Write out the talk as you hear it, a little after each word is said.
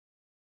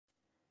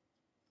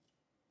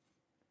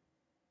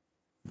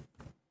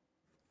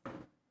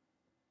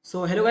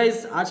So hello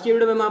guys, आज की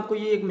video में हम आपको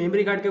ये एक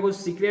मेमोरी कार्ड के कुछ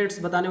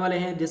सीक्रेट्स बताने वाले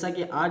हैं। जैसा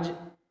कि आज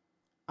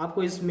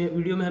आपको इस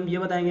वीडियो में हम ये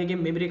बताएंगे कि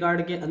मेमोरी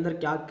कार्ड के अंदर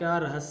क्या क्या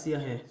रहस्य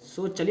है।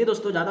 सो चलिए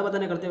दोस्तों, ज़्यादा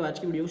बताने करते हुए आज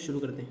की वीडियो शुरू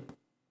करते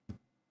हैं।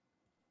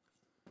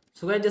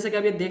 सो गाइस, जैसा कि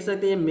आप ये देख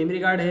सकते हैं, ये मेमोरी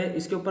कार्ड है।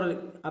 इसके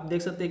ऊपर आप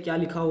देख सकते हैं क्या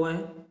लिखा हुआ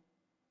है,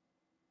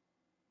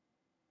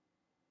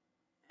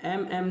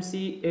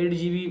 MMC 8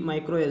 GB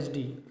माइक्रो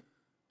SD।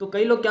 तो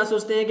कई लोग क्या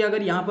सोचते हैं कि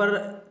अगर यहाँ पर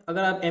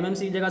अगर आप MMC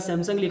की जगह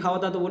सैमसंग लिखा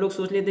होता तो वो लोग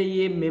सोच लेते हैं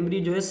ये मेमोरी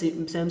जो है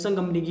सैमसंग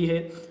कंपनी की है,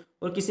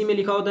 और किसी में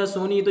लिखा होता है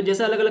सोनी। तो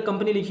जैसे अलग अलग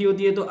कंपनी लिखी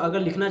होती है, तो अगर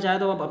लिखना चाहे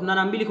तो आप अपना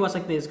नाम भी लिखवा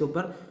सकते हैं इसके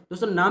ऊपर।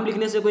 दोस्तों, नाम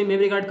लिखने से कोई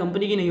मेमोरी कार्ड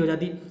कंपनी की नहीं हो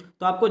जाती।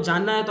 तो आपको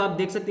जानना है तो आप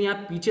देख सकते हैं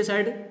यहाँ पीछे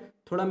साइड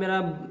थोड़ा मेरा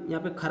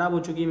यहाँ पे ख़राब हो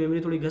चुकी है,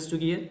 मेमोरी थोड़ी घस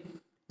चुकी है,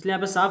 इसलिए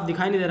यहाँ पे साफ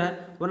दिखाई नहीं दे रहा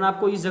है, वरना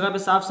आपको इस जगह पे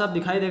साफ साफ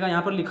दिखाई देगा।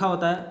 यहाँ पर लिखा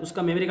होता है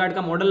उसका मेमोरी कार्ड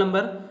का मॉडल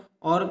नंबर,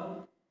 और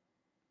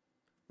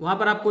वहाँ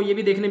पर आपको ये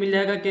भी देखने मिल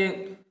जाएगा कि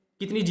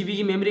कितनी जीबी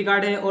की मेमोरी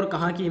कार्ड है और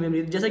कहाँ की है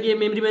मेमोरी। जैसा कि ये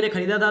मेमोरी मैंने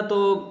खरीदा था तो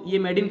ये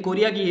मेड इन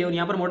कोरिया की है, और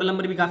यहाँ पर मॉडल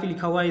नंबर भी काफ़ी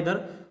लिखा हुआ है, इधर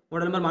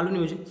मॉडल नंबर मालूम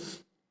नहीं मुझे।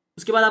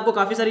 उसके बाद आपको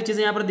काफ़ी सारी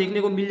चीज़ें यहाँ पर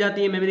देखने को मिल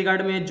जाती है मेमोरी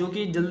कार्ड में, जो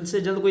कि जल्द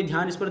से जल्द कोई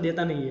ध्यान इस पर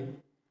देता नहीं है।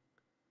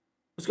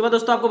 उसके बाद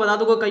दोस्तों आपको बता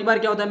दूँ कि कई बार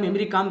क्या होता है,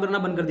 मेमोरी काम करना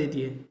बंद कर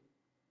देती है।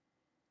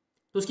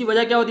 तो उसकी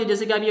वजह क्या होती है,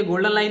 जैसे कि आप ये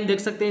गोल्डन लाइन देख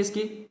सकते हैं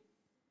इसकी,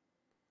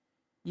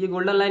 ये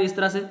गोल्डन लाइन इस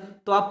तरह से।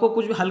 तो आपको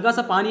कुछ भी हल्का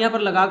सा पानी यहाँ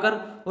पर लगाकर,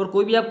 और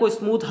कोई भी आपको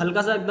स्मूथ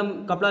हल्का सा एकदम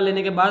कपड़ा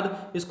लेने के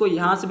बाद इसको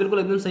यहाँ से बिल्कुल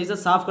एकदम सही से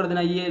साफ कर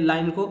देना ये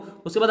लाइन को।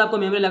 उसके बाद आपको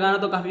मेमोरी लगाना,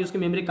 तो काफ़ी उसकी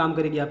मेमोरी काम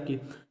करेगी आपकी।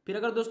 फिर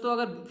अगर दोस्तों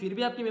अगर फिर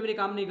भी आपकी मेमोरी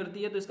काम नहीं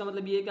करती है, तो इसका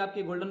मतलब ये है कि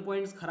आपके गोल्डन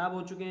पॉइंट्स खराब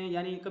हो चुके हैं,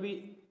 यानी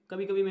कभी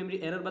कभी मेमोरी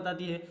एरर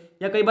बताती है।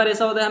 या कई बार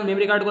ऐसा होता है हम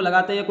मेमोरी कार्ड को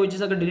लगाते हैं, कोई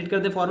चीज़ अगर डिलीट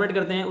करते हैं, फॉर्मेट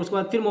करते हैं, उसके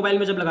बाद फिर मोबाइल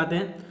में जब लगाते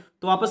हैं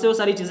तो वापस से वो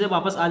सारी चीज़ें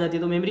वापस आ जाती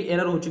है, तो मेमोरी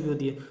एरर हो चुकी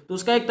होती है। तो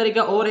उसका एक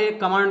तरीका और है,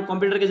 कमांड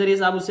कंप्यूटर के जरिए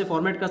से आप उससे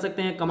फॉर्मेट कर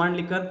सकते हैं कमांड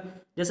लिखकर।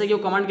 जैसे कि वो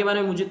कमांड के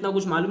बारे में मुझे इतना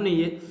कुछ मालूम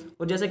नहीं है,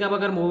 और जैसे कि आप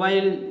अगर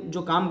मोबाइल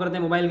जो काम करते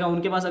हैं मोबाइल का,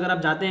 उनके पास अगर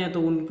आप जाते हैं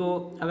तो उनको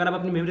अगर आप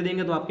अपनी मेमोरी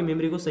देंगे तो आपकी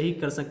मेमोरी को सही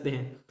कर सकते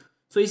हैं।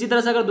 सो इसी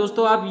तरह से अगर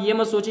दोस्तों आप ये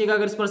मत सोचिएगा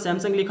अगर इस पर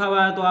सैमसंग लिखा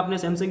हुआ है तो आपने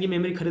सैमसंग की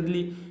मेमोरी खरीद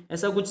ली,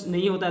 ऐसा कुछ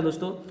नहीं होता है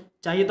दोस्तों।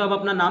 चाहिए तो आप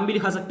अपना नाम भी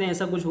लिखा सकते हैं,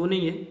 ऐसा कुछ हो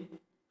नहीं है।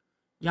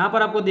 यहाँ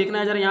पर आपको देखना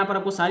है जरा, यहाँ पर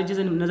आपको सारी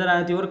चीज़ें नजर आ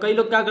जाती है। और कई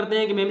लोग क्या करते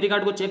हैं कि मेमोरी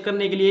कार्ड को चेक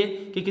करने के लिए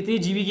कि कितनी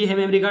जीबी की है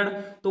मेमोरी कार्ड,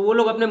 तो वो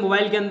लोग अपने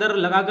मोबाइल के अंदर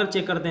लगाकर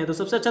चेक करते हैं। तो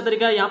सबसे अच्छा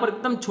तरीका है, यहाँ पर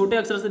एकदम छोटे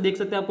अक्षर से देख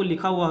सकते हैं, आपको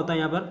लिखा हुआ होता है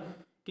यहाँ पर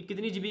कि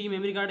कितनी जीबी की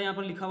मेमोरी कार्ड है, यहाँ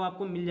पर लिखा हुआ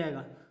आपको मिल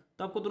जाएगा।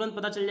 तो आपको तुरंत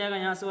पता चल जाएगा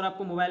यहाँ से, और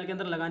आपको मोबाइल के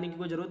अंदर लगाने की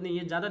कोई जरूरत नहीं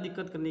है, ज़्यादा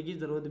दिक्कत करने की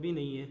जरूरत भी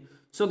नहीं है।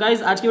 सो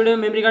गाइज, आज की वीडियो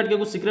में मेमोरी कार्ड के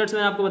कुछ सीक्रेट्स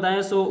मैंने आपको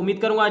बताया। सो उम्मीद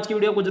करूँगा आज की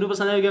वीडियो आपको जरूर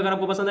पसंद आएगी। अगर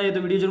आपको पसंद आए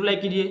तो वीडियो जरूर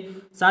लाइक कीजिए,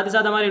 साथ ही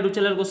साथ हमारे यूट्यूब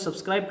चैनल को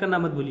सब्सक्राइब करना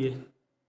मत भूलिए।